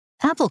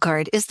Apple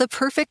Card is the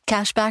perfect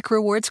cashback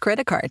rewards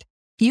credit card.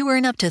 You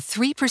earn up to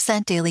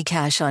 3% daily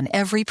cash on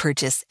every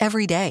purchase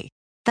every day.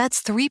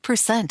 That's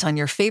 3% on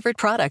your favorite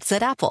products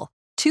at Apple,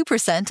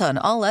 2% on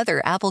all other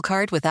Apple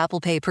Card with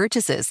Apple Pay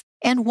purchases,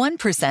 and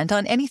 1%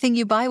 on anything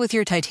you buy with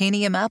your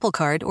titanium Apple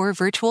Card or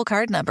virtual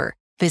card number.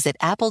 Visit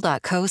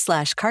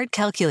apple.co/card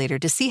calculator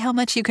to see how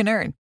much you can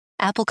earn.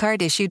 Apple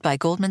Card issued by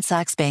Goldman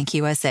Sachs Bank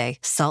USA,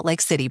 Salt Lake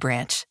City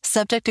branch.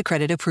 Subject to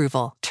credit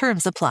approval.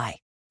 Terms apply.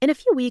 In a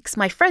few weeks,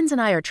 my friends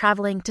and I are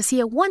traveling to see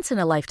a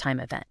once-in-a-lifetime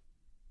event.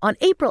 On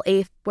April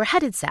 8th, we're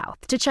headed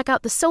south to check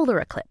out the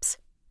solar eclipse.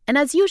 And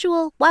as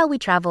usual, while we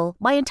travel,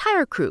 my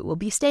entire crew will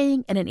be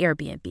staying in an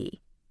Airbnb.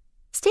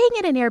 Staying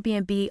in an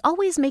Airbnb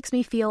always makes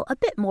me feel a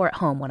bit more at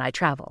home when I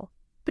travel.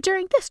 But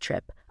during this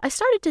trip, I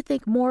started to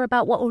think more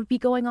about what would be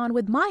going on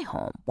with my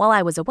home while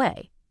I was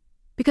away.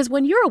 Because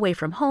when you're away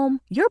from home,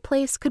 your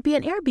place could be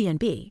an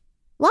Airbnb.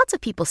 Lots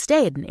of people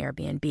stay at an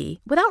Airbnb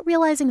without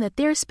realizing that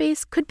their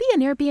space could be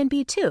an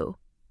Airbnb too.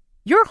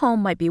 Your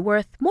home might be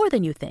worth more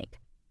than you think.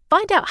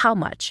 Find out how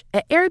much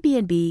at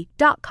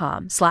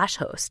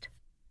airbnb.com/host.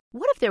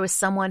 What if there was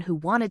someone who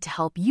wanted to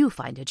help you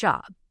find a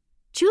job?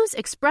 Choose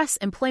Express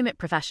Employment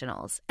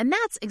Professionals, and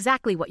that's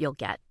exactly what you'll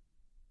get.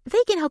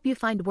 They can help you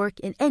find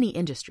work in any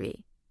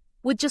industry.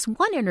 With just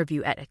one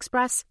interview at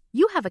Express,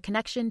 you have a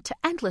connection to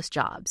endless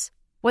jobs.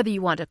 Whether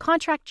you want a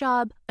contract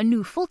job, a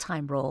new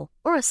full-time role,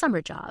 or a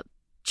summer job,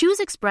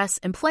 choose Express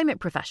Employment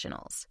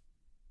Professionals.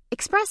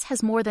 Express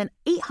has more than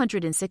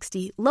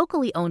 860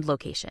 locally owned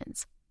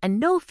locations and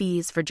no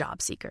fees for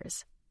job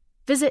seekers.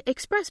 Visit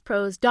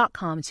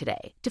expresspros.com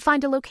today to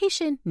find a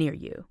location near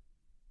you.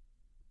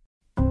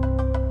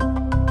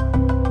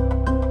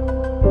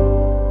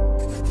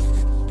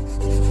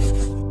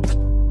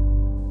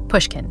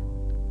 Pushkin.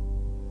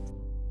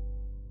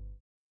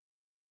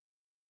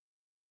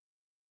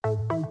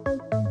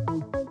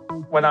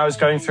 When I was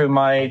going through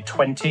my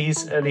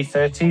 20s, early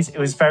 30s, it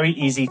was very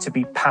easy to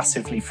be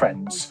passively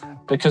friends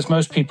because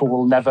most people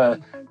will never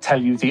tell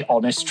you the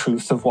honest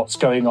truth of what's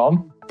going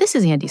on. This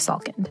is Andy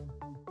Salkind.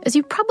 As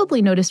you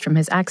probably noticed from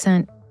his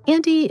accent,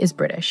 Andy is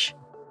British.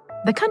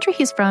 The country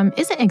he's from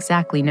isn't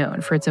exactly known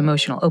for its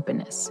emotional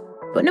openness.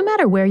 But no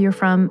matter where you're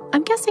from,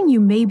 I'm guessing you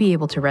may be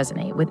able to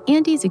resonate with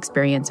Andy's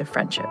experience of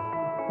friendship.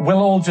 We'll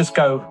all just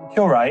go,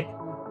 "You're right,"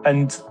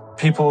 and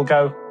people will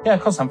go, "Yeah,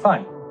 of course, I'm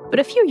fine." But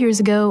a few years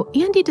ago,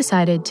 Andy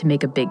decided to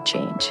make a big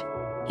change.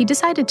 He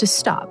decided to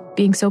stop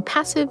being so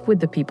passive with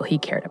the people he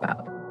cared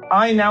about.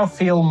 I now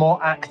feel more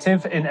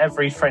active in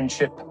every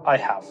friendship I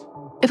have.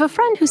 If a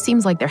friend who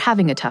seems like they're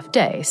having a tough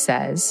day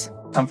says,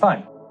 "I'm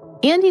fine,"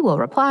 Andy will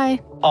reply,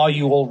 "Are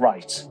you all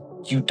right?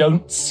 You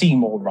don't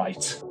seem all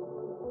right."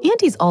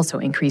 Andy's also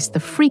increased the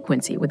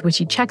frequency with which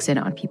he checks in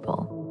on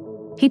people.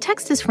 He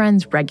texts his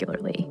friends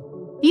regularly,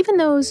 even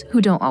those who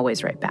don't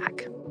always write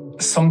back.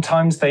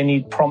 Sometimes they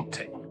need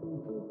prompting.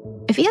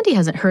 If Andy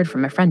hasn't heard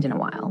from a friend in a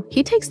while,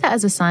 he takes that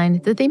as a sign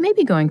that they may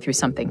be going through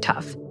something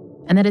tough,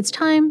 and that it's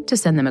time to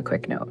send them a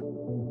quick note.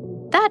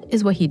 That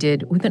is what he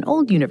did with an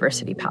old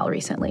university pal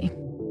recently.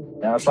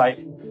 And I was like,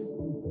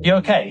 "You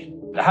okay?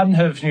 I hadn't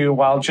heard from you in a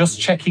while, just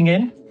checking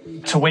in."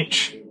 To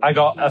which I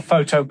got a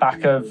photo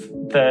back of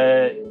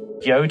the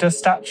Yoda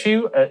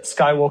statue at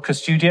Skywalker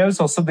Studios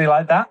or something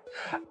like that.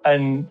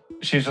 And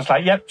she was just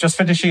like, "Yep, just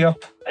finishing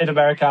up in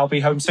America. I'll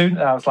be home soon."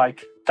 And I was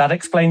like, that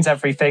explains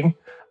everything.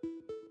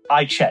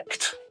 I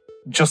checked,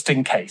 just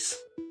in case.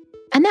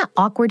 And that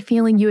awkward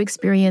feeling you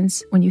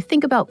experience when you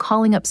think about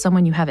calling up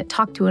someone you haven't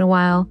talked to in a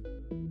while,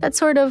 that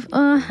sort of,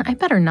 I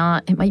better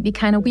not, it might be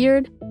kind of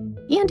weird,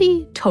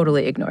 Andy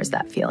totally ignores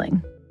that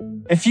feeling.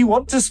 If you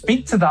want to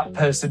speak to that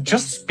person,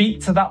 just speak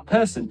to that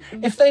person.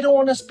 If they don't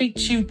want to speak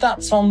to you,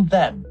 that's on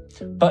them.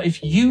 But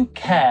if you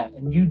care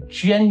and you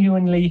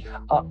genuinely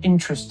are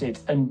interested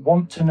and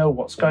want to know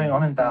what's going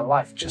on in their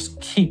life, just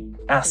keep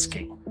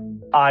asking.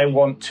 I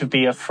want to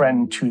be a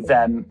friend to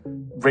them,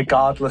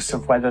 regardless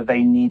of whether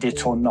they need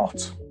it or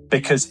not.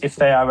 Because if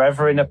they are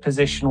ever in a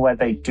position where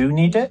they do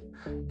need it,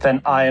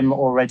 then I am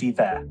already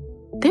there.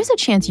 There's a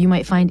chance you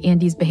might find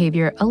Andy's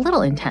behavior a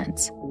little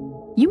intense.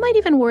 You might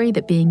even worry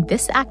that being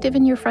this active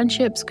in your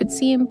friendships could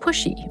seem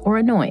pushy or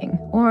annoying,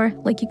 or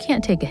like you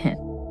can't take a hint.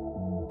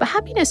 But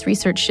happiness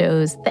research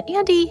shows that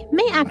Andy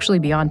may actually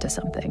be onto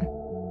something.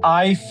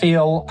 I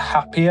feel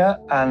happier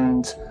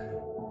and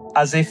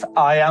as if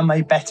I am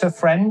a better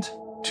friend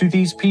to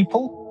these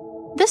people.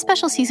 This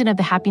special season of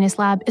the Happiness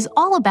Lab is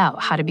all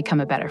about how to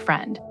become a better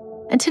friend.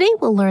 And today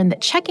we'll learn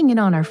that checking in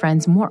on our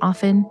friends more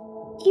often,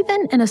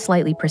 even in a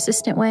slightly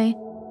persistent way,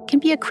 can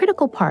be a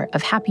critical part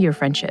of happier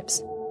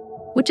friendships,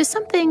 which is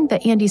something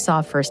that Andy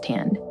saw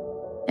firsthand.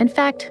 In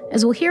fact,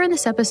 as we'll hear in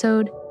this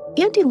episode,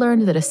 Andy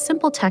learned that a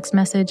simple text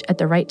message at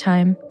the right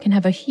time can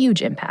have a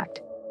huge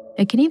impact.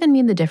 It can even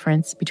mean the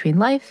difference between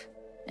life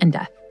and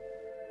death.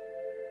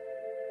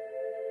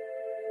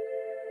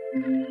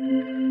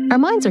 Our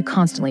minds are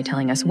constantly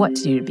telling us what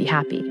to do to be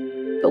happy.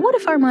 But what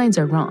if our minds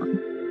are wrong?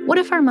 What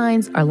if our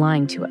minds are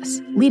lying to us,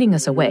 leading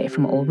us away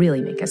from what will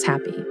really make us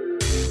happy?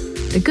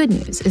 The good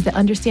news is that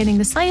understanding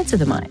the science of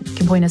the mind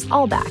can point us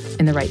all back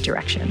in the right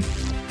direction.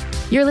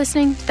 You're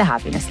listening to The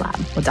Happiness Lab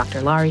with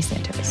Dr. Laurie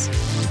Santos.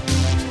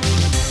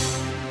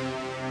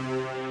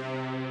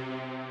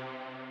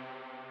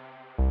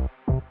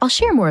 I'll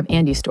share more of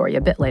Andy's story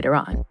a bit later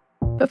on.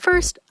 But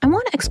first, I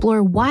want to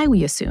explore why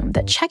we assume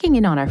that checking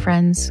in on our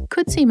friends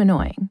could seem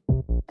annoying,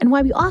 and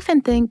why we often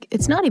think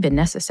it's not even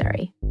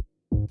necessary.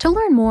 To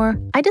learn more,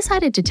 I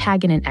decided to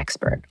tag in an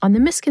expert on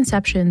the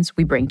misconceptions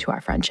we bring to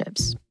our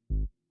friendships.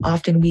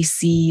 Often we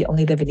see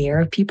only the veneer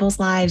of people's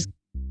lives.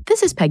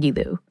 This is Peggy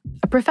Liu,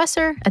 a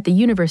professor at the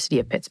University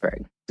of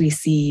Pittsburgh. We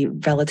see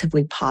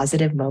relatively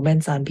positive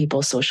moments on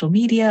people's social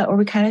media, or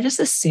we kind of just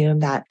assume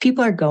that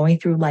people are going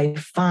through life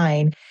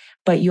fine.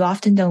 But you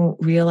often don't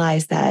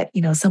realize that,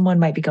 someone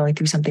might be going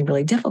through something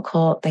really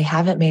difficult. They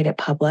haven't made it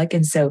public.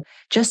 And so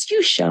just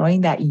you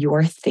showing that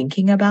you're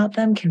thinking about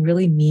them can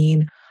really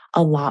mean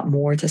a lot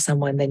more to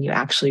someone than you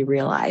actually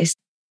realize.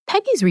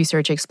 Peggy's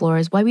research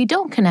explores why we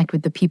don't connect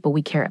with the people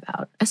we care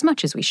about as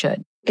much as we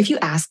should. If you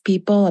ask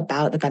people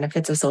about the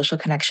benefits of social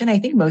connection, I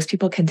think most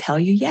people can tell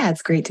you, yeah,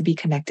 it's great to be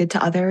connected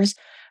to others.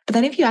 But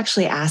then if you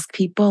actually ask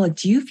people,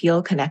 do you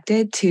feel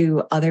connected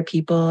to other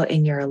people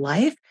in your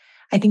life?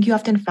 I think you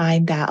often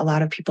find that a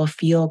lot of people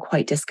feel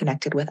quite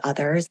disconnected with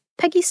others.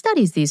 Peggy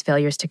studies these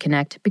failures to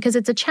connect because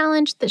it's a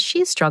challenge that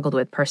she's struggled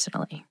with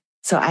personally.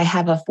 So I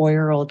have a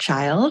 4-year-old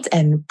child,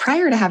 and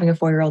prior to having a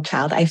 4-year-old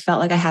child, I felt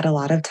like I had a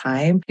lot of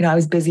time. I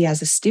was busy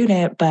as a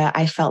student, but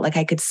I felt like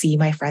I could see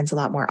my friends a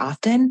lot more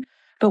often.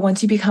 But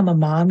once you become a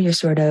mom, you're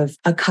sort of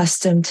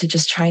accustomed to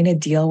just trying to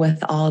deal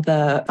with all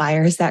the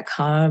fires that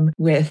come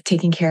with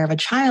taking care of a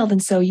child.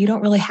 And so you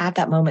don't really have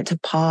that moment to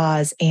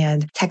pause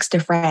and text a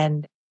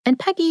friend. And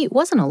Peggy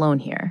wasn't alone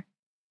here.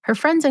 Her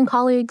friends and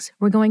colleagues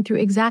were going through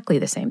exactly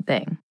the same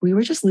thing. We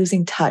were just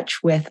losing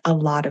touch with a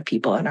lot of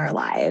people in our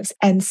lives.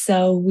 And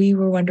so we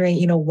were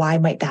wondering, why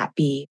might that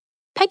be?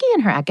 Peggy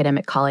and her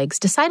academic colleagues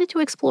decided to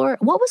explore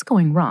what was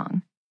going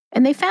wrong.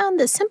 And they found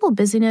that simple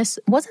busyness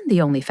wasn't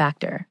the only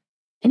factor.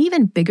 An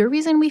even bigger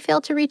reason we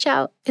failed to reach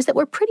out is that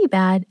we're pretty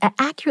bad at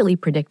accurately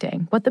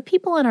predicting what the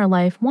people in our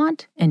life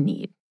want and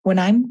need. When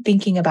I'm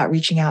thinking about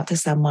reaching out to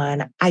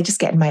someone, I just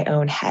get in my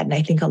own head. And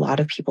I think a lot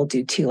of people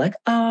do too. Like,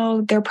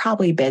 oh, they're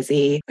probably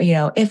busy.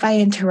 If I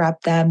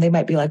interrupt them, they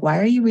might be like, why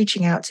are you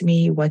reaching out to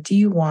me? What do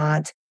you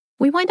want?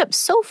 We wind up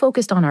so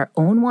focused on our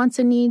own wants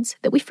and needs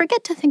that we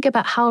forget to think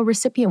about how a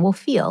recipient will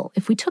feel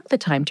if we took the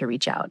time to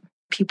reach out.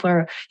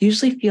 People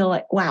usually feel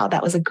like, wow,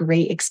 that was a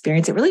great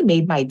experience. It really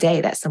made my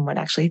day that someone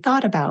actually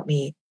thought about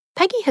me.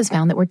 Peggy has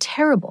found that we're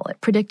terrible at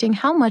predicting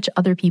how much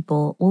other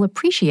people will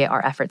appreciate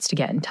our efforts to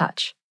get in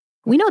touch.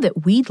 We know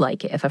that we'd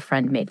like it if a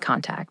friend made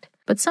contact,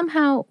 but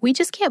somehow we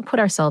just can't put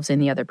ourselves in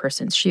the other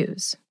person's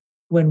shoes.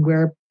 When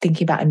we're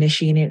thinking about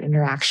initiating an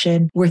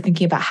interaction, we're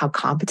thinking about how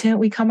competent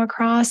we come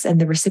across, and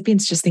the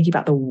recipient's just thinking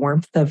about the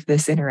warmth of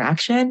this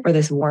interaction or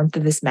this warmth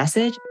of this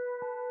message.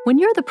 When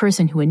you're the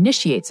person who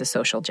initiates a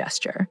social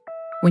gesture,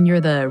 when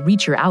you're the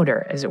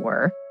reacher-outer, as it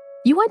were,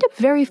 you wind up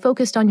very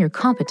focused on your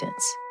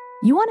competence.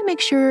 You want to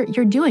make sure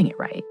you're doing it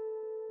right,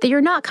 that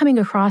you're not coming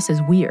across as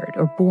weird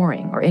or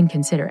boring or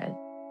inconsiderate.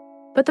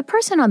 But the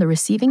person on the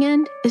receiving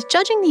end is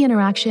judging the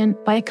interaction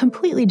by a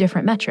completely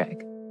different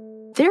metric.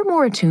 They're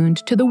more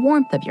attuned to the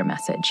warmth of your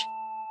message.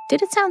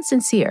 Did it sound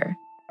sincere?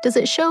 Does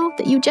it show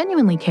that you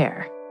genuinely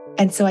care?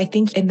 And so I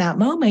think in that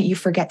moment, you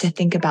forget to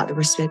think about the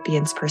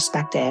recipient's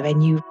perspective,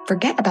 and you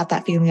forget about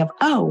that feeling of,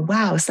 oh,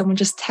 wow, someone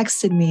just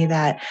texted me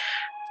that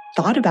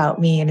thought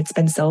about me, and it's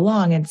been so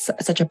long. It's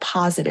such a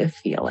positive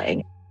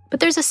feeling.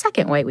 But there's a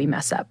second way we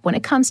mess up when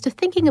it comes to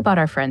thinking about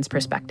our friends'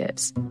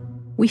 perspectives.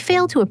 We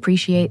fail to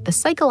appreciate the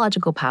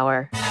psychological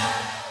power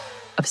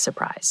of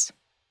surprise.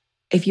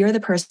 If you're the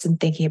person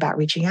thinking about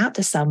reaching out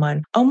to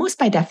someone, almost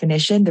by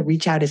definition, the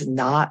reach out is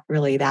not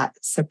really that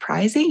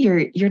surprising.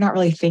 You're not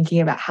really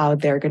thinking about how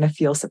they're going to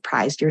feel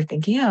surprised. You're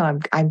thinking, oh,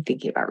 I'm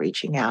thinking about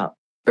reaching out.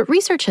 But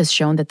research has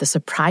shown that the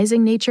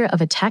surprising nature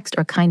of a text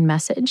or kind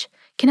message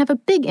can have a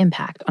big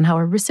impact on how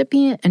a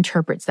recipient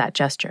interprets that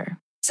gesture.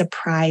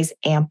 Surprise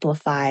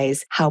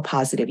amplifies how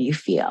positive you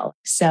feel.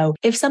 So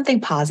if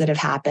something positive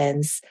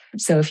happens,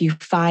 so if you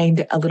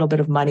find a little bit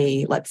of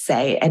money, let's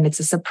say, and it's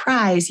a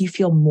surprise, you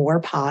feel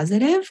more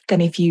positive than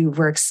if you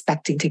were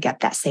expecting to get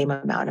that same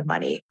amount of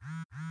money.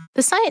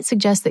 The science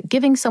suggests that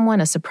giving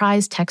someone a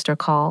surprise text or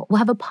call will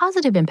have a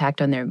positive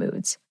impact on their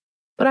moods.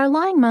 But our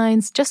lying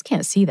minds just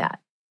can't see that.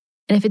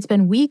 And if it's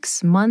been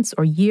weeks, months,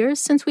 or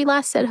years since we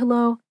last said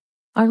hello,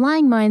 our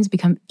lying minds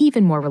become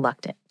even more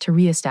reluctant to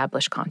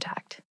reestablish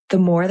contact. The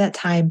more that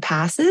time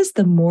passes,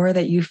 the more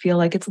that you feel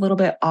like it's a little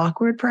bit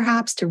awkward,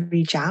 perhaps, to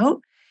reach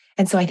out.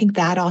 And so I think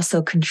that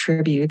also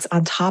contributes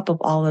on top of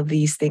all of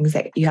these things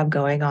that you have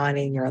going on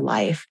in your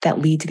life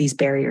that lead to these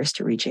barriers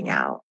to reaching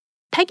out.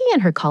 Peggy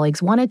and her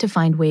colleagues wanted to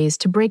find ways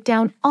to break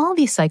down all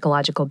these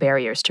psychological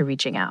barriers to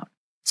reaching out.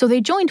 So they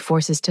joined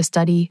forces to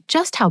study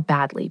just how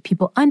badly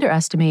people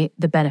underestimate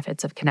the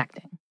benefits of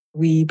connecting.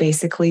 We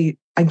basically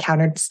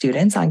encountered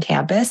students on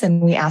campus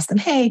and we asked them,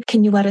 hey,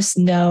 can you let us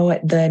know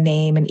the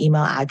name and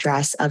email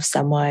address of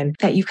someone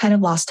that you kind of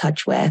lost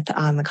touch with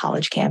on the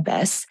college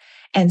campus?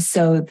 And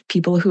so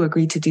people who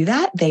agreed to do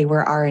that, they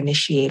were our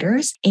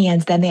initiators.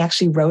 And then they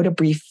actually wrote a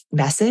brief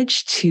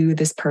message to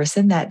this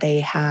person that they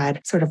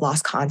had sort of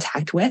lost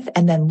contact with.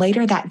 And then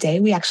later that day,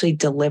 we actually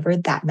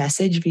delivered that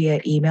message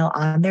via email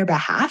on their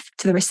behalf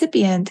to the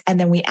recipient. And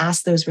then we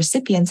asked those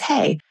recipients,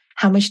 hey,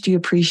 how much do you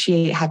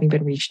appreciate having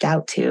been reached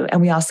out to? And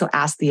we also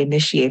asked the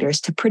initiators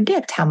to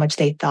predict how much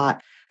they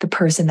thought the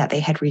person that they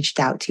had reached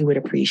out to would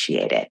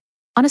appreciate it.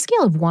 On a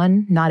scale of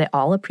 1, not at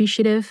all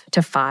appreciative,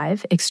 to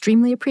 5,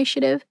 extremely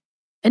appreciative,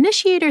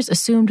 initiators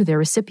assumed their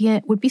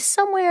recipient would be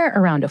somewhere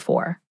around a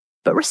 4.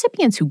 But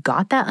recipients who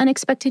got that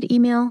unexpected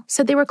email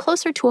said they were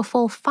closer to a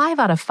full 5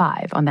 out of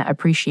 5 on that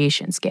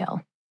appreciation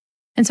scale.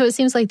 And so it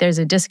seems like there's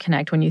a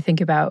disconnect when you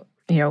think about,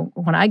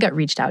 when I got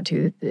reached out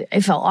to,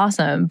 it felt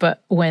awesome.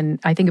 But when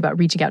I think about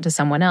reaching out to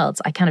someone else,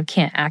 I kind of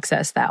can't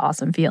access that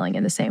awesome feeling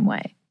in the same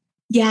way.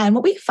 Yeah. And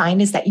what we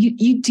find is that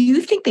you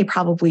do think they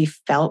probably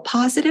felt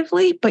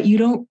positively, but you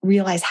don't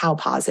realize how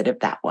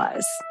positive that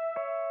was.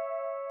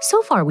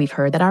 So far, we've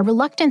heard that our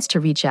reluctance to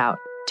reach out,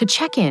 to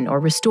check in or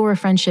restore a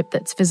friendship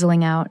that's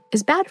fizzling out,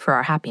 is bad for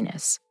our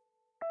happiness.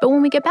 But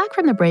when we get back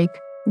from the break,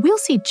 we'll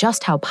see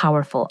just how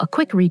powerful a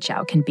quick reach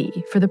out can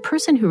be for the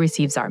person who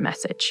receives our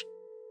message.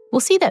 We'll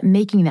see that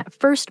making that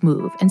first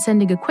move and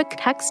sending a quick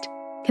text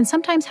can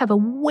sometimes have a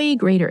way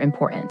greater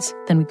importance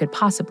than we could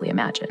possibly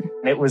imagine.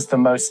 It was the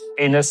most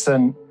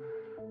innocent,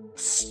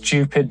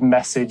 stupid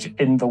message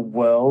in the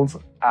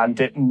world, and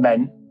it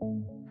meant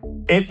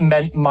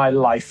my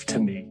life to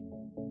me.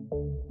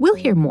 We'll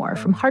hear more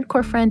from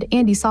hardcore friend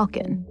Andy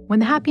Salkin when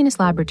the Happiness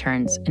Lab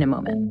returns in a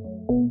moment.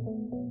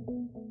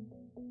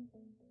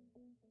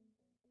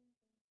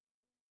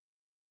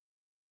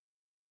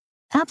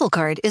 Apple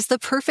Card is the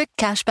perfect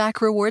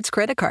cashback rewards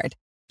credit card.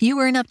 You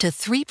earn up to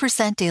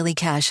 3% daily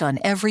cash on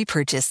every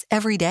purchase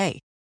every day.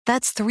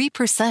 That's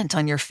 3%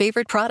 on your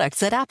favorite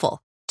products at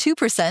Apple,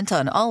 2%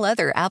 on all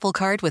other Apple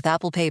Card with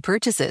Apple Pay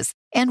purchases,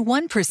 and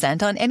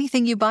 1% on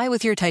anything you buy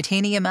with your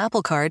titanium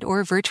Apple Card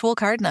or virtual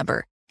card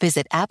number.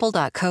 Visit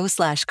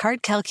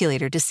apple.co/card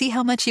calculator to see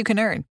how much you can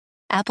earn.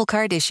 Apple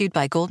Card issued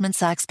by Goldman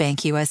Sachs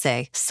Bank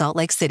USA, Salt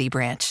Lake City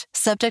branch.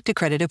 Subject to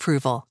credit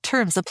approval.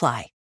 Terms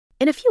apply.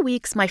 In a few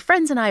weeks, my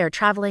friends and I are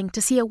traveling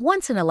to see a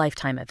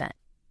once-in-a-lifetime event.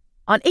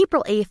 On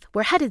April 8th,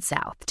 we're headed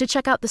south to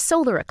check out the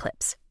solar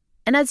eclipse.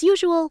 And as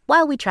usual,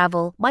 while we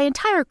travel, my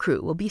entire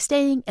crew will be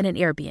staying in an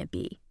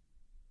Airbnb.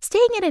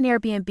 Staying in an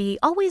Airbnb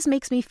always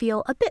makes me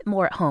feel a bit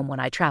more at home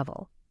when I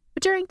travel.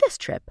 But during this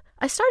trip,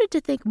 I started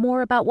to think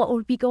more about what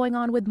would be going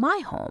on with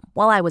my home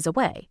while I was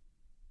away.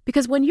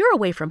 Because when you're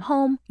away from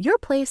home, your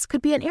place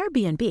could be an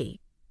Airbnb.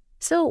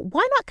 So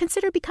why not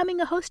consider becoming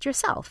a host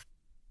yourself?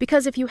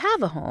 Because if you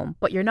have a home,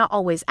 but you're not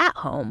always at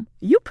home,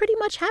 you pretty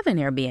much have an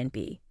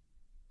Airbnb.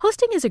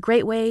 Hosting is a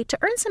great way to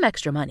earn some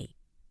extra money.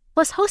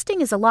 Plus, hosting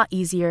is a lot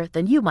easier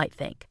than you might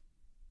think.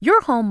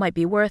 Your home might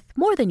be worth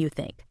more than you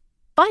think.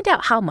 Find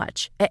out how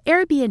much at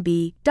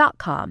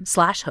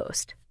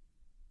airbnb.com/host.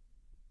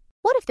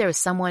 What if there was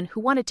someone who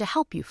wanted to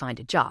help you find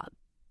a job?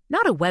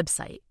 Not a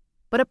website,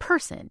 but a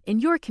person in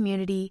your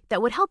community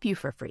that would help you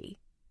for free.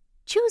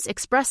 Choose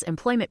Express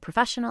Employment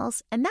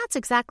Professionals, and that's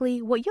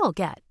exactly what you'll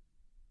get.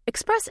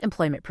 Express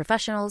Employment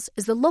Professionals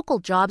is the local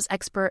jobs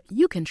expert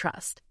you can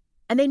trust,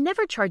 and they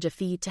never charge a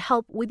fee to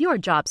help with your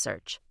job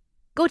search.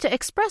 Go to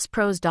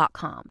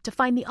expresspros.com to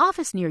find the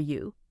office near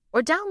you,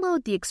 or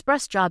download the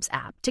Express Jobs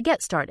app to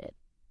get started.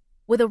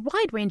 With a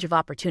wide range of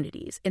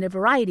opportunities in a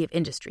variety of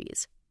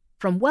industries,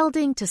 from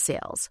welding to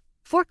sales,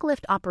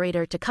 forklift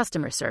operator to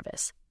customer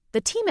service,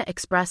 the team at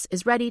Express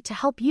is ready to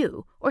help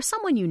you or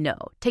someone you know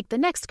take the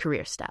next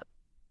career step.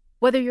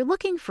 Whether you're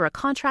looking for a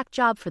contract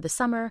job for the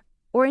summer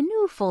or a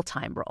new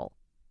full-time role,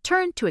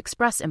 turn to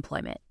Express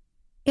Employment.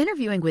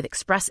 Interviewing with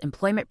Express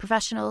Employment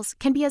Professionals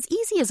can be as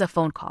easy as a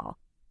phone call,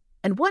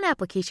 and one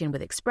application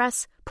with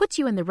Express puts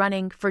you in the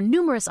running for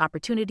numerous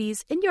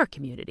opportunities in your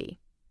community.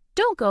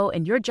 Don't go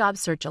in your job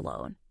search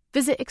alone.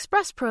 Visit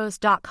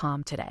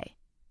expresspros.com today.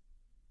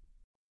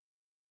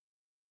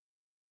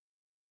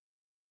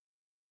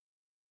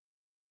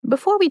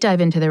 Before we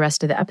dive into the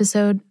rest of the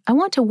episode, I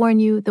want to warn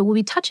you that we'll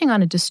be touching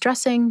on a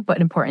distressing but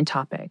important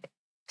topic: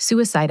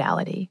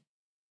 suicidality.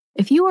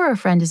 If you or a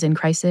friend is in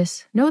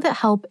crisis, know that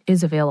help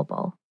is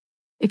available.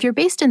 If you're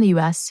based in the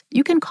U.S.,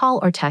 you can call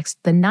or text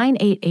the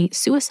 988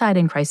 Suicide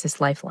and Crisis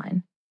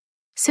Lifeline.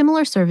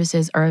 Similar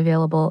services are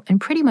available in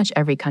pretty much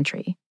every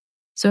country.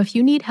 So if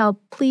you need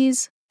help,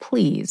 please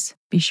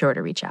be sure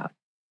to reach out.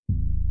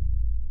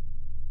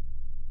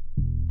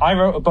 I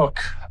wrote a book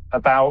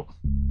about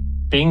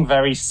being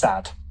very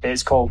sad.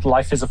 It's called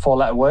Life is a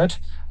Four-Letter Word,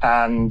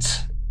 and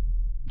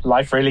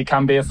life really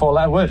can be a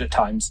four-letter word at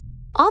times.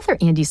 Author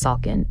Andy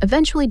Salkin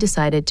eventually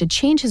decided to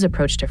change his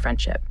approach to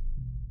friendship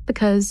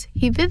because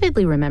he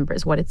vividly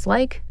remembers what it's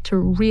like to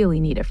really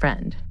need a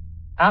friend.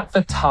 At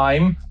the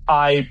time,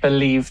 I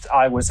believed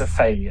I was a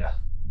failure.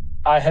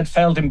 I had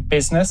failed in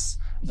business.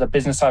 The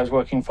business I was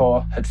working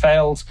for had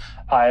failed.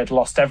 I had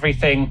lost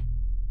everything.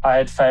 I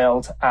had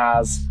failed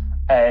as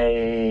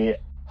a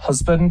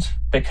husband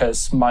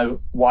because my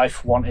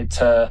wife wanted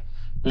to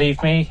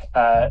leave me.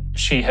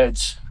 She had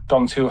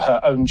gone through her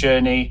own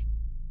journey.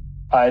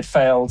 I had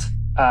failed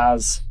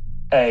as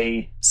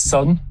a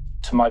son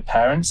to my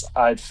parents.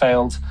 I had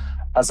failed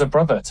as a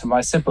brother to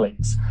my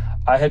siblings.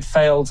 I had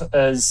failed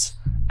as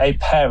a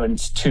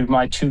parent to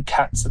my 2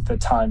 cats at the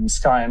time,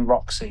 Sky and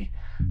Roxy.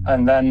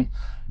 And then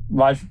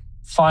my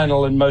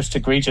final and most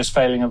egregious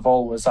failing of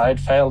all was I had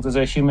failed as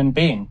a human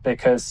being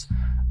because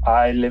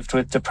I lived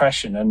with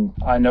depression and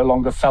I no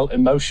longer felt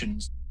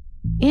emotions.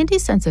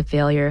 Andy's sense of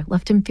failure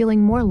left him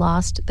feeling more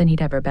lost than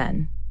he'd ever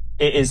been.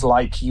 It is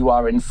like you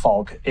are in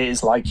fog. It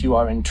is like you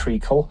are in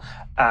treacle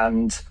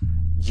and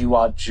you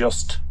are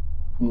just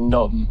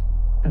numb.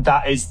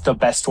 That is the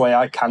best way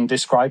I can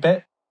describe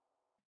it.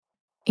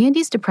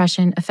 Andy's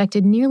depression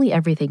affected nearly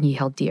everything he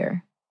held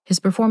dear. His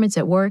performance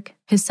at work,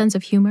 his sense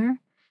of humor,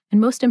 and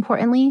most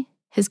importantly,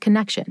 his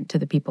connection to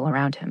the people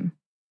around him.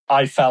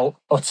 I felt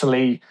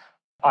utterly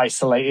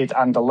isolated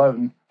and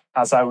alone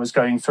as I was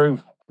going through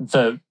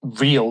the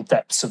real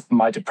depths of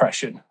my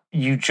depression.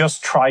 You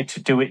just try to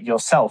do it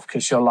yourself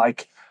because you're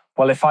like,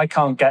 well, if I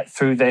can't get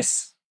through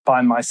this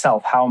by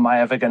myself, how am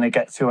I ever going to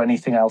get through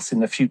anything else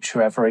in the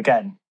future ever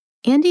again?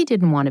 Andy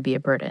didn't want to be a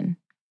burden,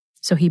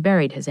 so he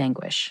buried his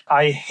anguish.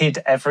 I hid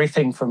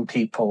everything from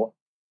people.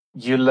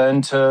 You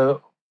learn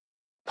to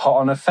put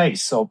on a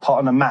face or put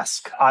on a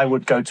mask. I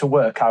would go to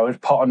work. I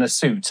would put on a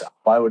suit.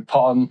 I would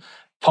put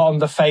on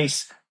the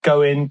face,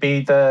 go in,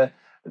 be the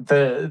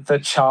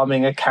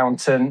charming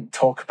accountant,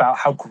 talk about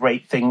how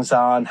great things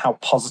are and how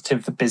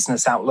positive the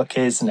business outlook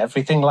is and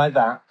everything like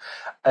that.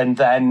 And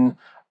then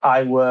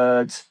I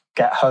would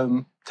get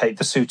home, take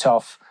the suit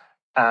off,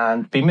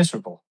 and be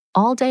miserable.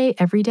 All day,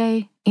 every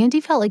day,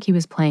 Andy felt like he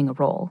was playing a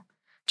role,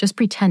 just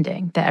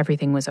pretending that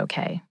everything was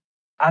okay.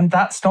 And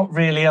that's not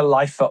really a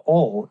life at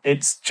all.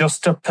 It's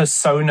just a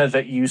persona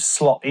that you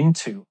slot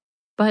into.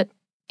 But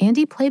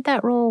Andy played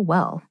that role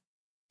well.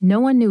 No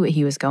one knew what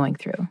he was going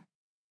through.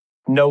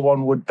 No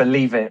one would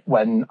believe it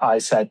when I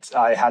said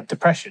I had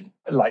depression.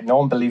 Like, no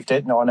one believed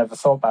it. No one ever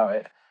thought about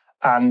it.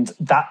 And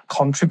that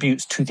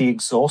contributes to the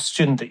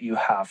exhaustion that you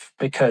have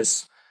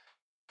because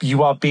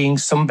you are being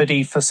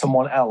somebody for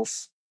someone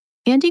else.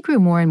 Andy grew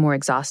more and more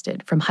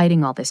exhausted from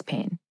hiding all this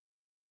pain.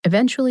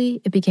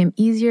 Eventually, it became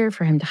easier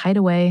for him to hide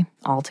away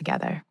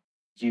altogether.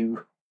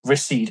 You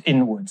recede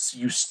inwards.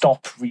 You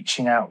stop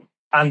reaching out.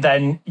 And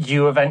then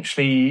you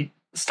eventually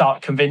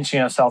start convincing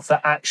yourself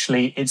that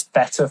actually it's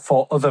better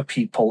for other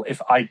people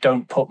if I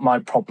don't put my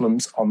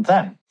problems on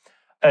them.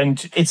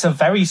 And it's a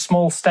very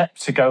small step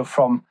to go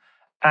from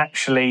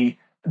actually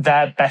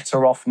they're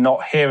better off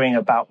not hearing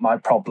about my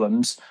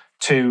problems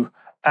to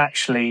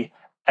actually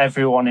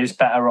everyone is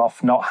better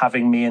off not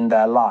having me in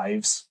their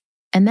lives.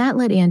 And that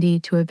led Andy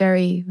to a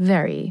very,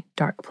 very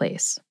dark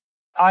place.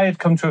 I had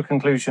come to a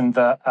conclusion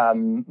that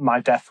my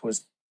death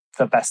was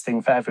the best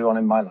thing for everyone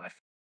in my life.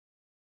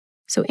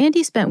 So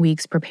Andy spent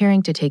weeks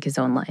preparing to take his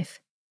own life.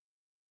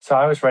 So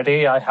I was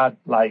ready. I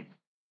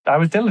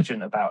was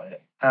diligent about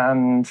it.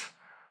 And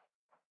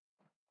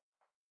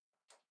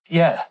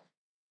yeah,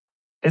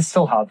 it's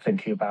still hard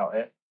thinking about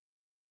it.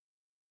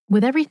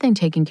 With everything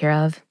taken care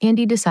of,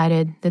 Andy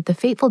decided that the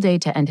fateful day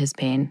to end his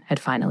pain had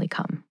finally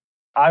come.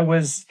 I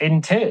was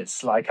in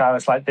tears. I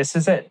was like, this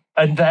is it.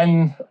 And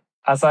then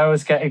as I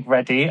was getting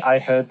ready, I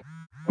heard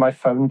my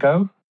phone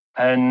go.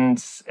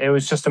 And it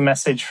was just a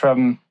message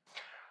from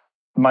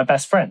my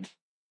best friend.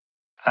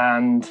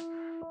 And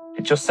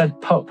it just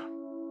said pub, ?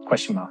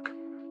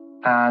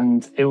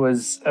 And it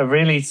was a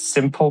really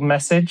simple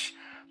message.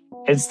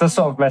 It's the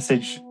sort of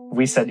message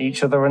we sent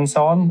each other and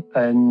so on.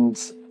 And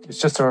it's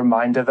just a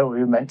reminder that we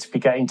were meant to be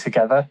getting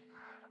together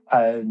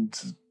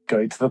and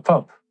going to the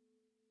pub.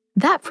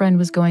 That friend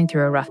was going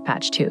through a rough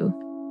patch too,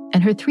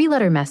 and her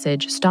 3-letter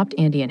message stopped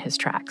Andy in his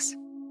tracks.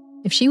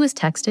 If she was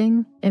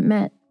texting, it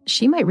meant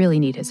she might really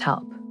need his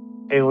help.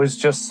 It was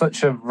just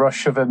such a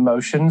rush of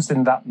emotions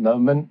in that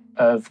moment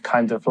of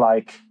kind of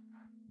like,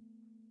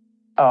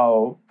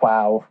 oh,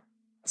 wow,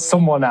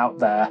 someone out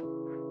there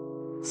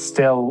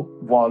still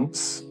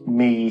wants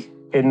me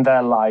in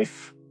their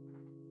life,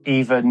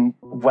 even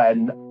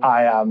when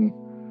I am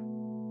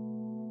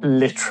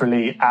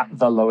literally at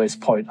the lowest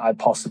point I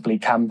possibly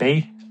can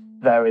be.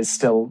 There is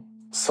still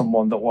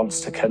someone that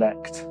wants to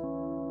connect.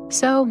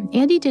 So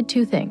Andy did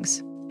 2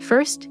 things.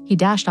 First, he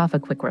dashed off a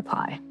quick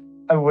reply.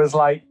 I was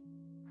like,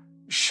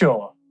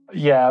 sure.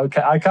 Yeah,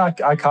 okay. I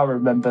can't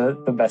remember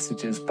the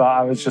messages, but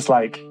I was just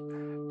like,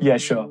 yeah,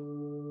 sure.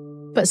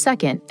 But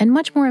second, and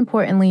much more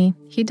importantly,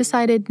 he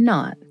decided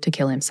not to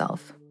kill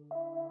himself.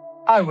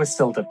 I was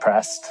still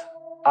depressed.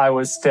 I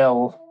was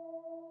still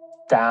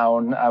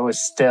down. I was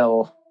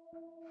still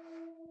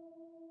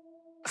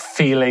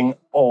feeling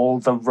all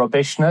the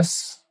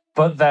rubbishness,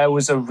 but there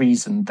was a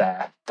reason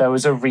there. There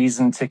was a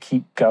reason to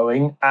keep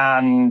going,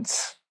 and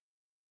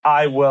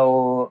I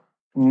will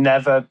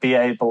never be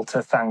able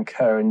to thank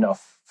her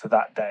enough for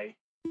that day.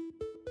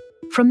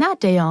 From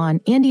that day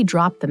on, Andy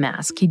dropped the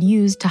mask he'd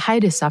used to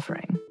hide his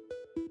suffering.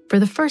 For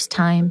the first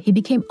time, he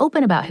became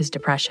open about his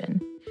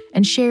depression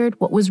and shared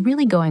what was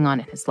really going on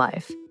in his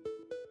life.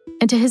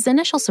 And to his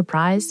initial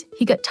surprise,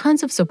 he got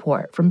tons of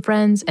support from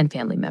friends and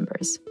family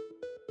members.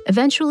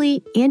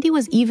 Eventually, Andy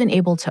was even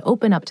able to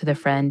open up to the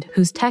friend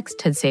whose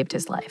text had saved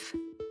his life.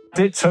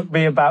 It took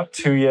me about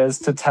 2 years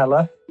to tell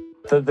her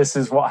that this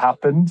is what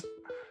happened.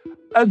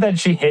 And then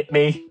she hit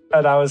me,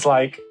 and I was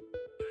like,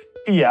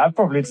 yeah, I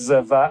probably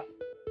deserve that.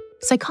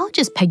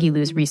 Psychologist Peggy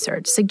Liu's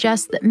research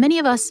suggests that many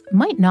of us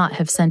might not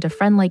have sent a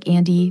friend like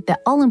Andy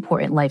that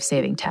all-important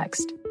life-saving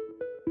text.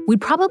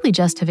 We'd probably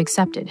just have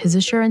accepted his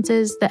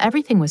assurances that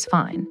everything was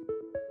fine.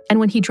 And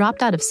when he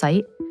dropped out of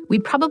sight,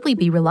 we'd probably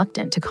be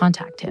reluctant to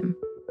contact him.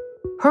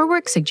 Her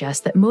work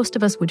suggests that most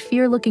of us would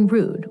fear looking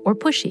rude or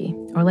pushy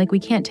or like we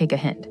can't take a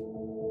hint.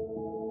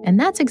 And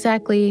that's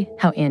exactly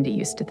how Andy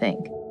used to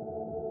think.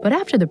 But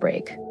after the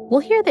break,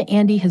 we'll hear that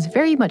Andy has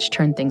very much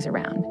turned things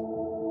around.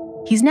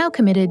 He's now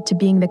committed to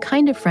being the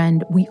kind of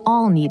friend we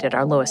all need at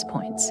our lowest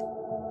points,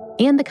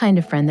 and the kind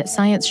of friend that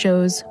science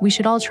shows we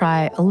should all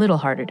try a little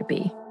harder to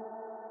be.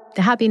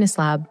 The Happiness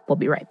Lab will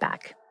be right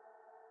back.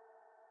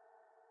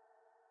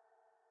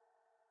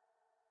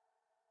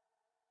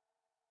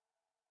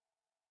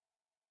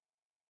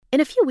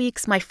 In a few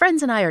weeks, my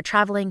friends and I are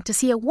traveling to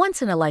see a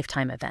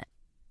once-in-a-lifetime event.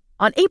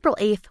 On April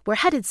 8th, we're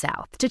headed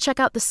south to check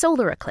out the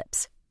solar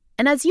eclipse.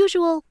 And as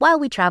usual, while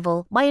we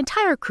travel, my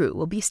entire crew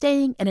will be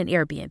staying in an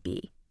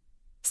Airbnb.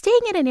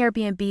 Staying in an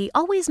Airbnb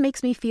always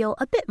makes me feel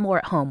a bit more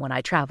at home when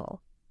I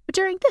travel. But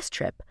during this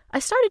trip, I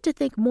started to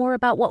think more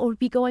about what would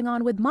be going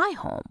on with my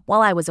home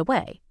while I was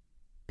away.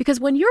 Because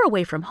when you're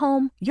away from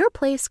home, your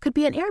place could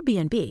be an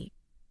Airbnb.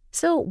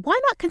 So why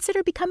not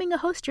consider becoming a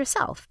host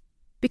yourself?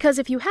 Because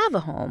if you have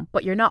a home,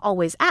 but you're not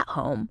always at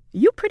home,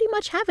 you pretty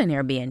much have an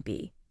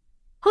Airbnb.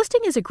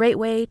 Hosting is a great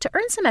way to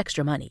earn some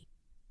extra money.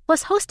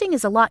 Plus, hosting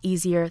is a lot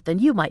easier than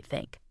you might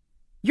think.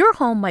 Your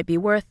home might be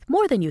worth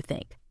more than you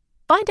think.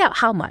 Find out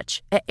how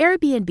much at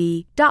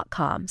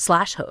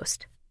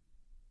airbnb.com/host.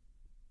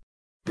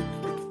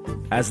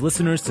 As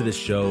listeners to this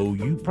show,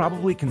 you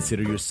probably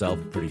consider yourself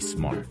pretty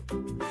smart.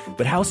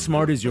 But how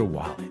smart is your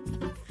wallet?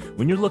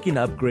 When you're looking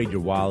to upgrade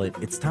your wallet,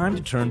 it's time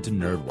to turn to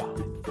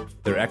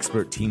NerdWallet. Their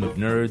expert team of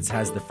nerds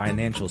has the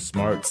financial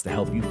smarts to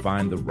help you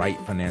find the right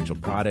financial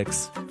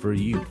products for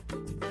you.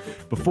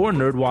 Before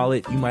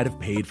NerdWallet, you might have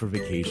paid for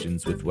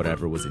vacations with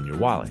whatever was in your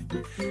wallet.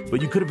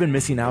 But you could have been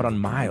missing out on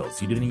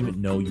miles you didn't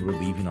even know you were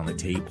leaving on the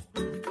table.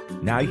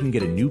 Now you can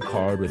get a new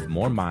card with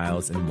more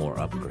miles and more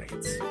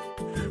upgrades.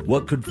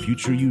 What could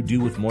future you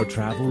do with more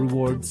travel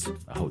rewards?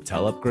 A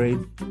hotel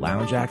upgrade?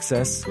 Lounge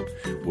access?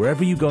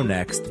 Wherever you go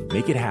next,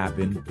 make it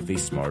happen with a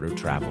smarter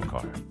travel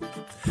card.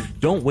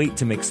 Don't wait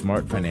to make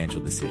smart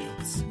financial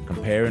decisions.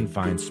 Compare and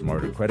find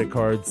smarter credit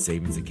cards,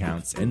 savings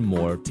accounts, and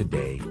more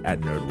today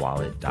at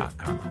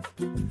nerdwallet.com.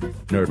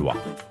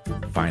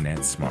 NerdWallet.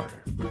 Finance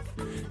smarter.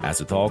 As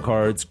with all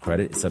cards,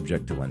 credit is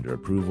subject to lender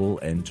approval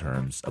and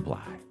terms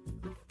apply.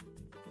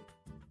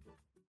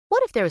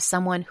 What if there was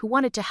someone who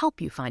wanted to help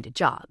you find a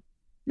job?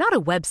 Not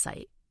a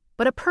website,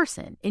 but a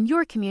person in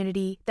your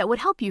community that would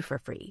help you for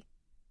free.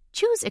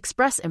 Choose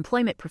Express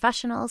Employment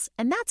Professionals,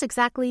 and that's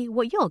exactly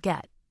what you'll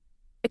get.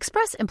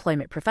 Express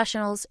Employment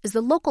Professionals is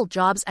the local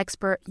jobs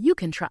expert you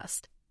can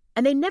trust,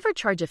 and they never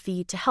charge a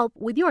fee to help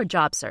with your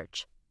job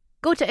search.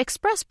 Go to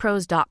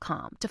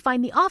expresspros.com to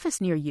find the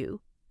office near you,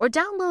 or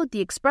download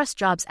the Express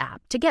Jobs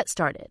app to get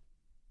started.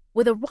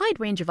 With a wide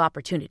range of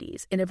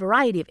opportunities in a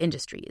variety of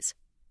industries,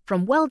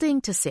 from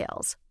welding to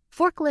sales,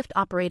 forklift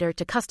operator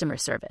to customer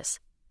service,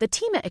 the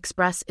team at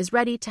Express is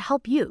ready to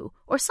help you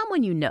or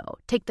someone you know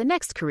take the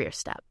next career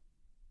step.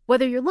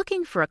 Whether you're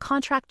looking for a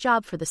contract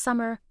job for the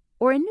summer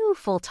or a new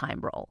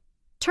full-time role,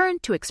 turn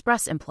to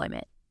Express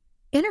Employment.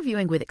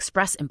 Interviewing with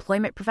Express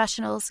Employment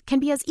Professionals can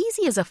be as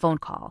easy as a phone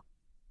call,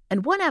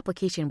 and one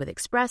application with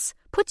Express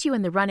puts you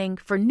in the running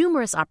for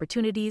numerous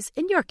opportunities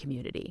in your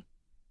community.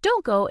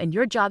 Don't go in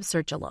your job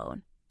search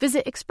alone.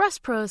 Visit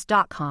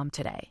expresspros.com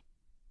today.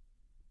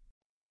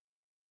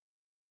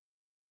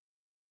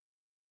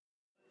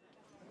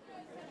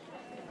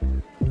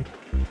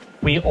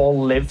 We all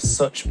live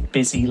such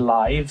busy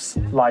lives,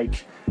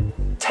 like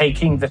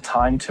taking the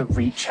time to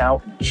reach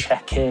out and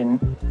check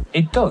in.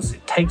 It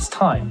takes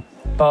time.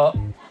 But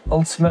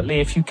ultimately,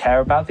 if you care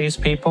about these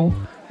people,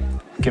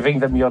 giving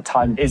them your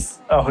time is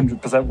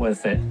 100%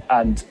 worth it.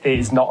 And it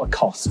is not a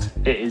cost.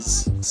 It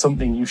is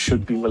something you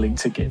should be willing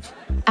to give.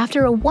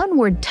 After a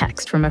one-word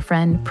text from a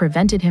friend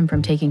prevented him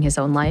from taking his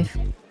own life,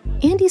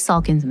 Andy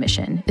Salkin's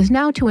mission is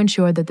now to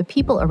ensure that the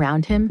people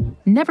around him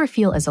never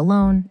feel as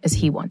alone as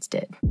he once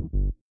did.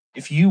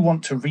 If you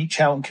want to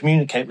reach out and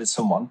communicate with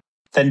someone,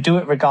 then do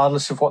it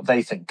regardless of what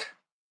they think.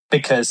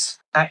 Because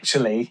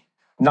actually,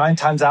 9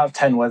 times out of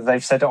 10, whether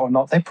they've said it or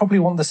not, they probably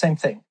want the same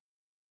thing.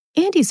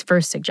 Andy's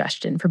first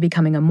suggestion for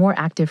becoming a more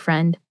active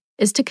friend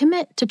is to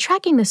commit to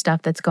tracking the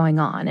stuff that's going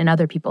on in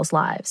other people's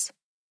lives,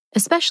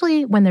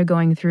 especially when they're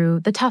going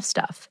through the tough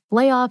stuff,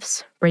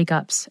 layoffs,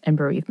 breakups, and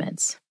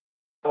bereavements.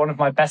 One of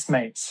my best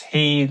mates,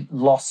 he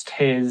lost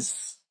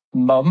his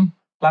mum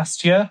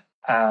last year,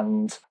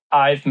 and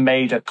I've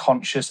made a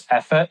conscious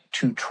effort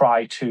to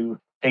try to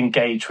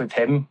engage with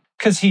him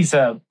because he's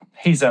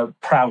a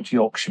proud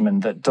Yorkshireman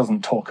that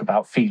doesn't talk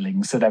about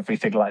feelings and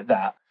everything like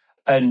that.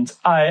 And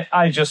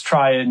I just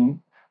try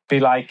and be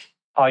like,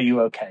 are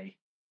you okay?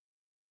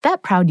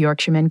 That proud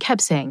Yorkshireman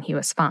kept saying he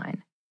was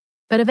fine.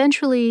 But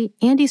eventually,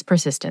 Andy's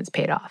persistence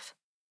paid off.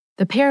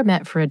 The pair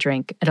met for a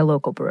drink at a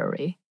local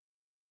brewery.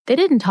 They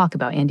didn't talk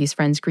about Andy's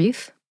friend's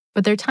grief,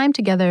 but their time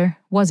together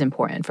was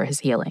important for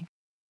his healing.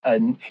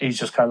 And he's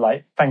just kind of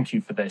like, thank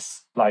you for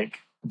this. Like,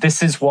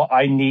 this is what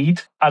I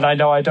need. And I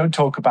know I don't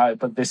talk about it,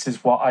 but this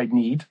is what I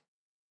need.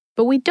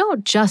 But we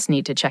don't just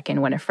need to check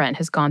in when a friend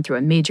has gone through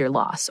a major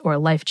loss or a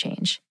life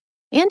change.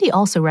 Andy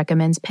also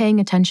recommends paying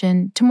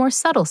attention to more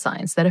subtle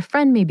signs that a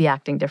friend may be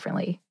acting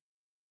differently,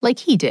 like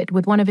he did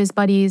with one of his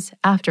buddies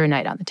after a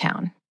night on the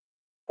town.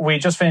 We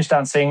just finished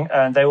dancing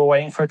and they were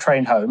waiting for a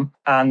train home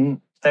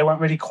and they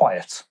went really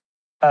quiet.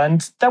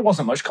 And there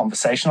wasn't much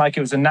conversation, like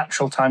it was a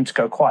natural time to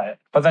go quiet.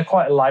 But they're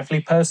quite a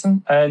lively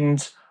person.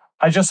 And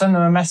I just sent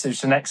them a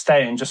message the next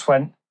day and just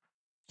went,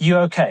 you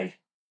okay?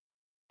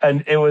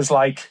 And it was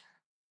like,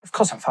 of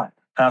course I'm fine.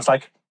 And I was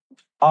like,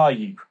 are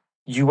you?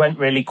 You went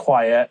really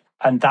quiet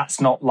and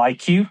that's not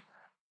like you.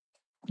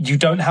 You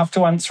don't have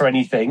to answer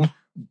anything,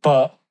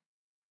 but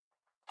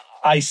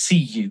I see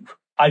you.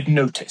 I've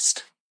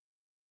noticed.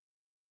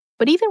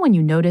 But even when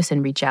you notice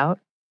and reach out,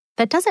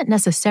 that doesn't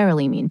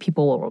necessarily mean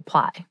people will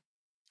reply,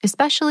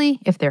 especially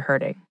if they're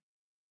hurting.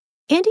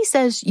 Andy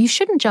says you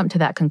shouldn't jump to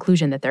that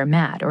conclusion that they're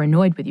mad or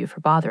annoyed with you for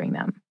bothering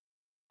them.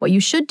 What you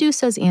should do,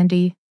 says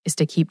Andy, is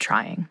to keep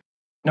trying.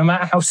 No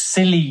matter how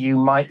silly you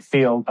might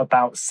feel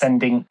about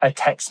sending a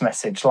text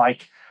message,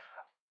 like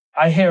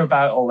I hear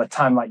about it all the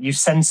time, like you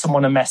send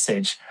someone a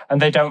message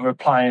and they don't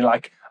reply and you're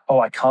like, oh,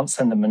 I can't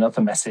send them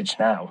another message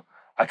now.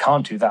 I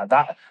can't do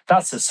that.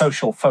 That's a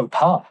social faux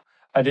pas.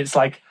 And it's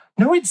like,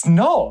 no, it's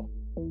not.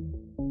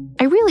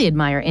 I really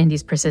admire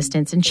Andy's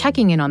persistence in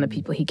checking in on the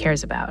people he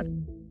cares about.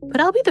 But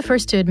I'll be the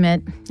first to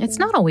admit, it's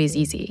not always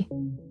easy.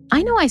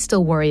 I know I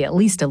still worry at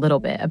least a little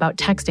bit about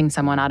texting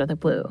someone out of the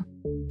blue,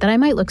 that I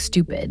might look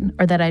stupid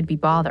or that I'd be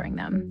bothering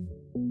them.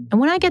 And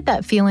when I get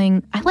that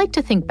feeling, I like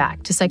to think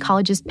back to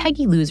psychologist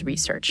Peggy Liu's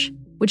research,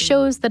 which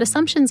shows that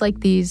assumptions like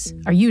these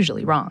are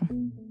usually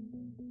wrong.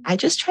 I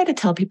just try to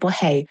tell people,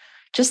 hey,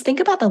 just think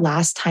about the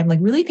last time,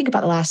 really think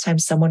about the last time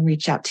someone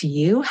reached out to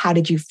you. How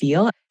did you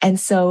feel? And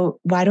so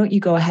why don't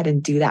you go ahead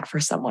and do that for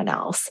someone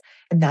else?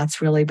 And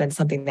that's really been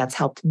something that's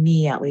helped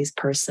me, at least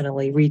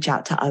personally, reach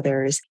out to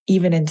others,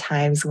 even in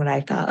times when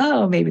I thought,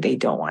 oh, maybe they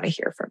don't want to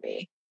hear from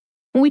me.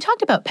 When we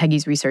talked about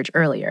Peggy's research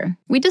earlier,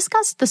 we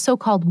discussed the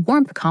so-called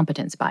warmth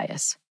competence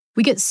bias.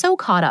 We get so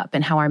caught up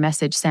in how our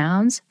message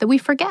sounds that we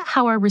forget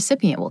how our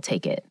recipient will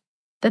take it,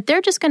 that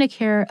they're just going to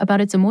care about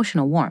its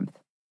emotional warmth.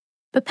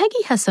 But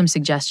Peggy has some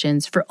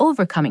suggestions for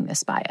overcoming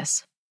this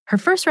bias. Her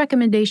first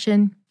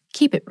recommendation,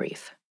 keep it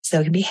brief.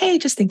 So it can be, hey,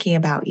 just thinking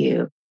about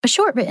you. A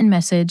short written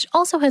message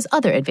also has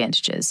other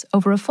advantages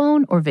over a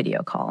phone or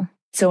video call.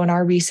 So in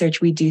our research,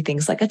 we do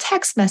things like a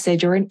text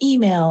message or an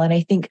email. And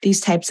I think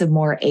these types of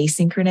more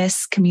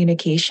asynchronous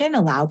communication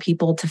allow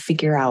people to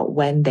figure out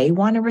when they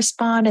want to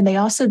respond. And they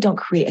also don't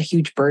create a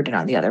huge burden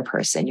on the other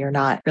person. You're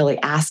not really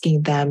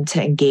asking them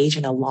to engage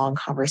in a long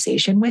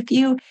conversation with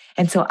you.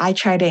 And so I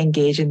try to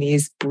engage in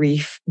these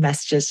brief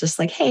messages, just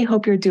like, hey,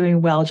 hope you're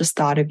doing well. Just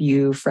thought of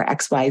you for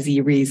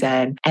XYZ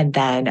reason. And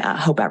then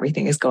hope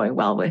everything is going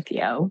well with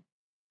you.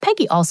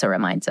 Peggy also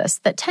reminds us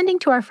that tending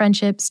to our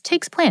friendships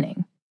takes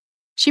planning.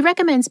 She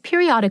recommends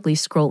periodically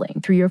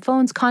scrolling through your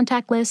phone's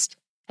contact list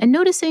and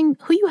noticing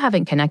who you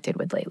haven't connected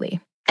with lately.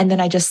 And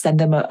then I just send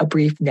them a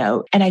brief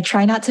note. And I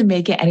try not to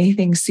make it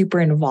anything super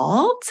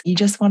involved. You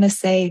just want to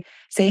say,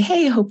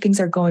 hey, hope things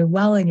are going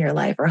well in your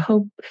life, or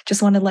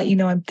just want to let you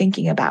know I'm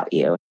thinking about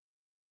you.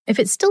 If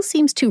it still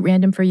seems too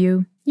random for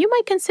you, you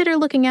might consider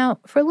looking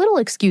out for little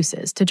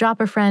excuses to drop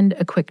a friend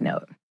a quick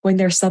note. When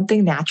there's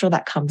something natural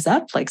that comes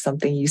up, like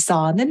something you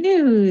saw in the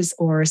news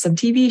or some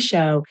TV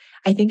show,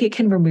 I think it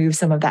can remove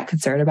some of that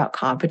concern about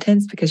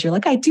competence, because you're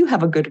like, I do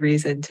have a good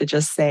reason to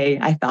just say,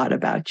 I thought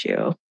about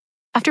you.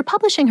 After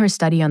publishing her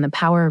study on the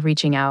power of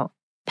reaching out,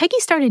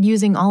 Peggy started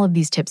using all of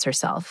these tips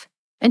herself,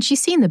 and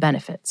she's seen the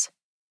benefits.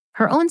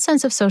 Her own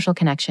sense of social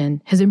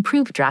connection has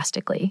improved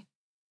drastically.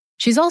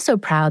 She's also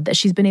proud that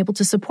she's been able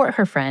to support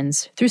her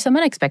friends through some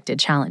unexpected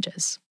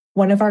challenges.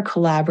 One of our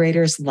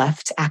collaborators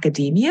left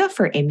academia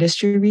for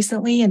industry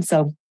recently. And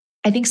so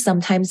I think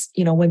sometimes,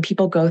 when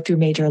people go through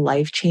major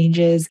life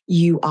changes,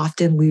 you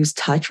often lose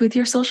touch with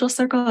your social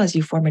circle as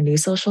you form a new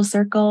social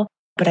circle.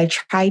 But I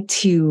try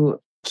to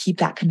keep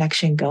that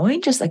connection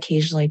going, just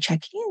occasionally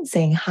checking in,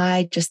 saying,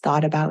 hi, just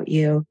thought about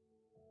you.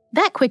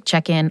 That quick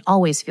check-in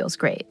always feels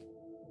great.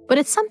 But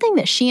it's something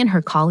that she and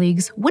her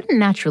colleagues wouldn't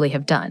naturally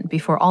have done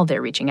before all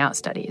their reaching out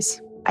studies.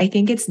 I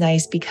think it's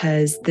nice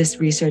because this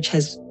research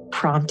has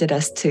prompted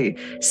us to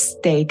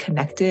stay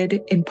connected,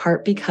 in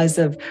part because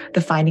of the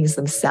findings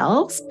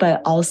themselves,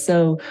 but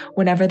also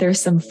whenever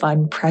there's some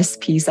fun press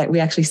piece, we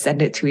actually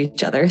send it to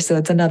each other. So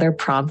it's another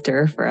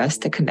prompter for us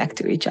to connect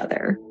to each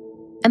other.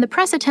 And the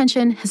press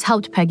attention has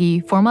helped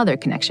Peggy form other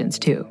connections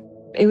too.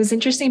 It was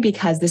interesting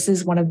because this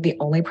is one of the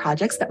only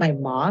projects that my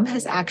mom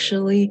has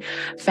actually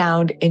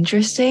found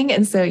interesting.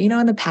 And so,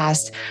 in the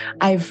past,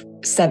 I've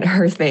sent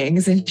her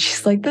things and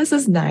she's like, this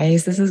is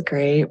nice. This is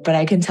great. But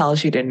I can tell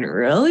she didn't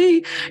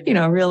really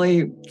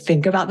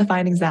think about the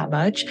findings that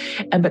much.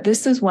 But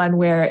this is one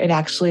where it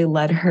actually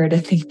led her to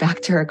think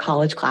back to her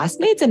college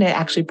classmates, and it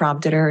actually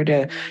prompted her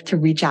to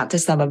reach out to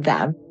some of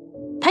them.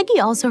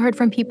 Peggy also heard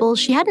from people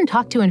she hadn't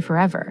talked to in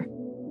forever.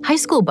 High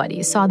school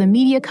buddies saw the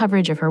media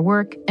coverage of her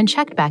work and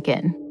checked back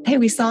in. Hey,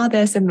 we saw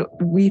this and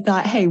we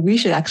thought, hey, we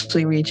should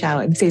actually reach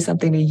out and say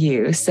something to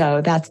you.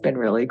 So that's been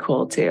really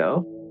cool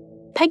too.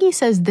 Peggy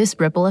says this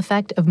ripple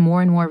effect of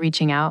more and more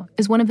reaching out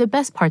is one of the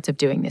best parts of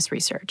doing this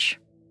research.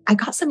 I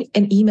got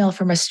an email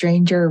from a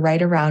stranger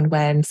right around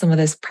when some of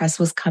this press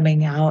was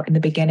coming out in the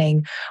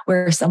beginning,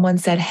 where someone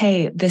said,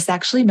 hey, this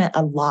actually meant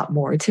a lot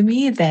more to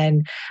me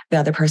than the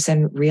other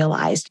person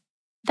realized.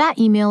 That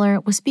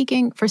emailer was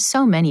speaking for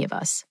so many of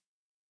us.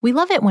 We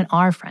love it when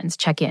our friends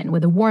check in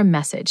with a warm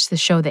message to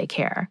show they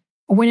care,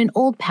 or when an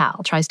old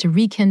pal tries to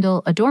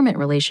rekindle a dormant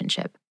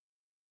relationship.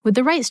 With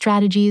the right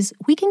strategies,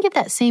 we can give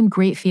that same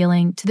great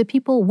feeling to the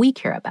people we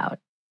care about.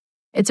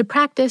 It's a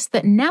practice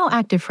that now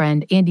active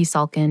friend Andy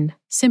Salkind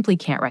simply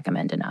can't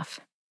recommend enough.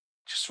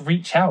 Just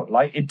reach out.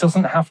 It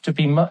doesn't have to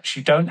be much.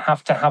 You don't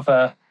have to have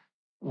a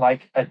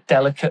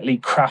delicately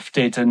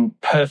crafted and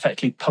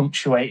perfectly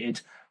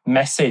punctuated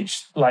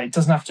message. It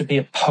doesn't have to be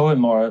a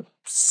poem or a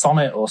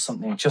sonnet or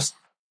something. Just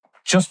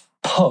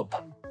pub, ?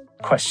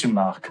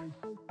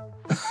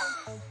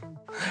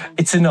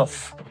 It's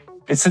enough.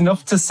 It's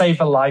enough to save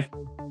a life.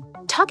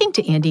 Talking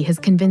to Andy has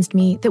convinced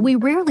me that we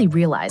rarely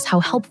realize how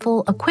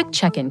helpful a quick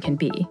check-in can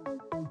be.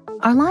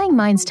 Our lying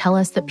minds tell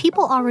us that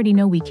people already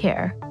know we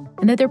care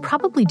and that they're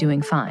probably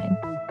doing fine.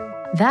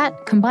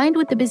 That, combined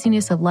with the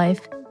busyness of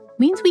life,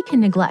 means we can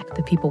neglect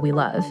the people we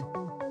love,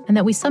 and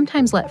that we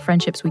sometimes let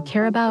friendships we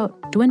care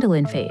about dwindle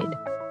and fade.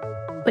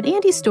 But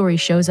Andy's story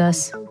shows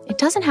us it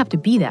doesn't have to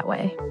be that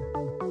way.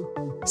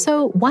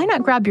 So why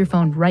not grab your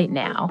phone right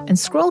now and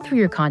scroll through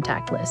your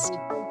contact list?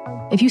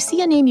 If you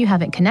see a name you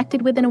haven't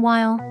connected with in a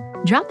while,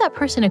 drop that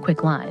person a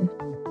quick line.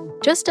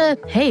 Just a,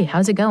 hey,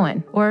 how's it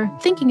going? Or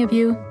thinking of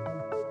you.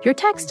 Your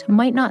text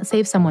might not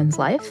save someone's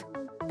life,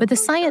 but the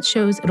science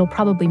shows it'll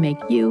probably make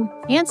you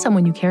and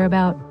someone you care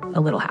about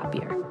a little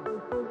happier.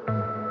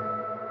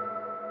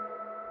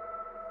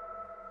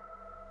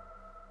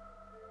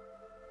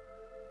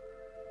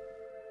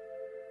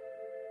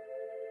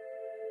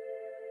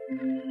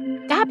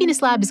 The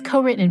Happiness Lab is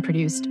co-written and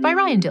produced by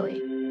Ryan Dilley.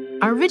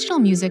 Our original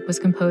music was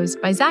composed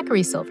by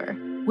Zachary Silver,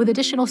 with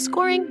additional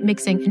scoring,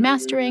 mixing, and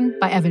mastering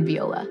by Evan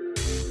Viola.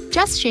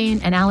 Jess Shane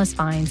and Alice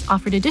Vines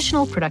offered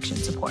additional production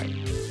support.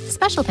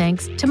 Special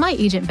thanks to my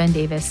agent Ben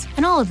Davis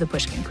and all of the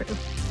Pushkin crew.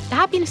 The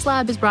Happiness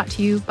Lab is brought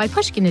to you by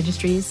Pushkin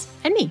Industries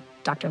and me,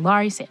 Dr.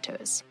 Laurie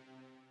Santos.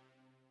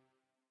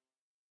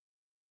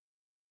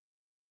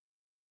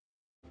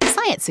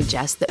 Science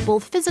suggests that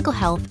both physical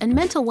health and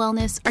mental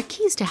wellness are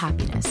keys to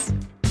happiness.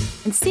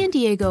 And San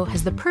Diego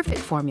has the perfect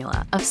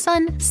formula of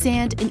sun,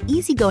 sand, and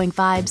easygoing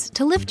vibes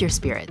to lift your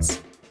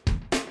spirits.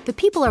 The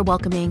people are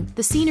welcoming,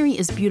 the scenery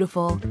is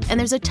beautiful, and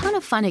there's a ton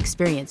of fun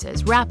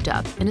experiences wrapped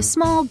up in a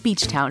small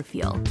beach town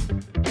feel.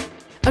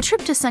 A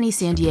trip to sunny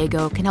San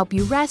Diego can help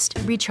you rest,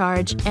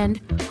 recharge, and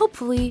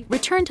hopefully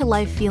return to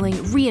life feeling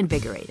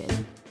reinvigorated.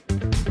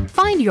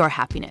 Find your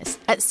happiness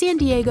at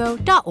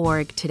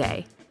sandiego.org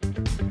today.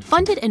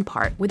 Funded in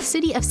part with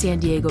City of San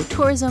Diego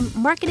Tourism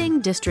Marketing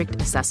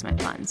District Assessment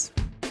Funds.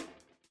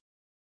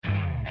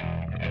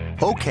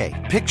 Okay,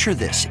 picture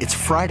this. It's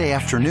Friday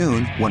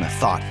afternoon when a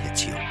thought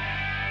hits you.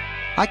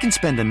 I can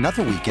spend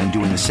another weekend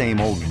doing the same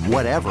old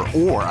whatever,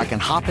 or I can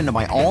hop into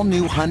my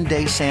all-new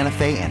Hyundai Santa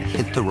Fe and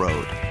hit the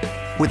road.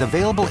 With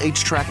available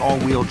H-Track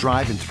all-wheel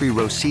drive and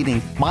 3-row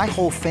seating, my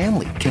whole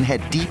family can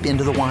head deep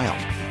into the wild.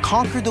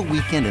 Conquer the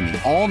weekend in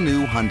the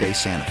all-new Hyundai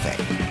Santa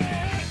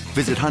Fe.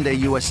 Visit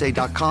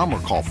HyundaiUSA.com or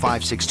call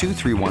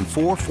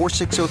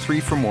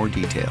 562-314-4603 for more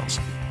details.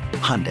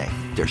 Hyundai,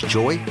 there's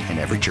joy in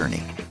every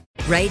journey.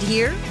 Right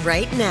here,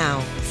 right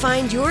now.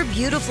 Find your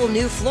beautiful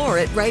new floor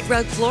at Rite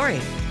Rug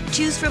Flooring.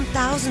 Choose from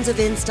thousands of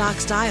in-stock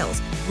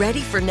styles,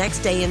 ready for next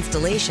day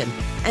installation,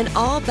 and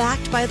all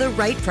backed by the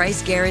right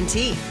price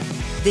guarantee.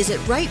 Visit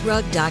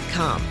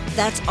riterug.com.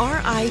 That's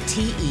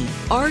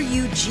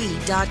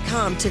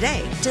RITERUG.com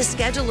today to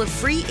schedule a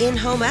free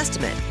in-home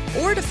estimate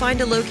or to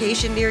find a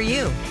location near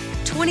you.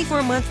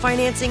 24-month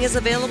financing is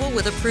available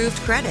with approved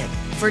credit.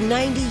 For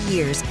 90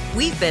 years,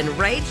 we've been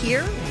right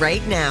here,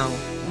 right now.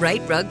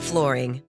 Rite Rug Flooring.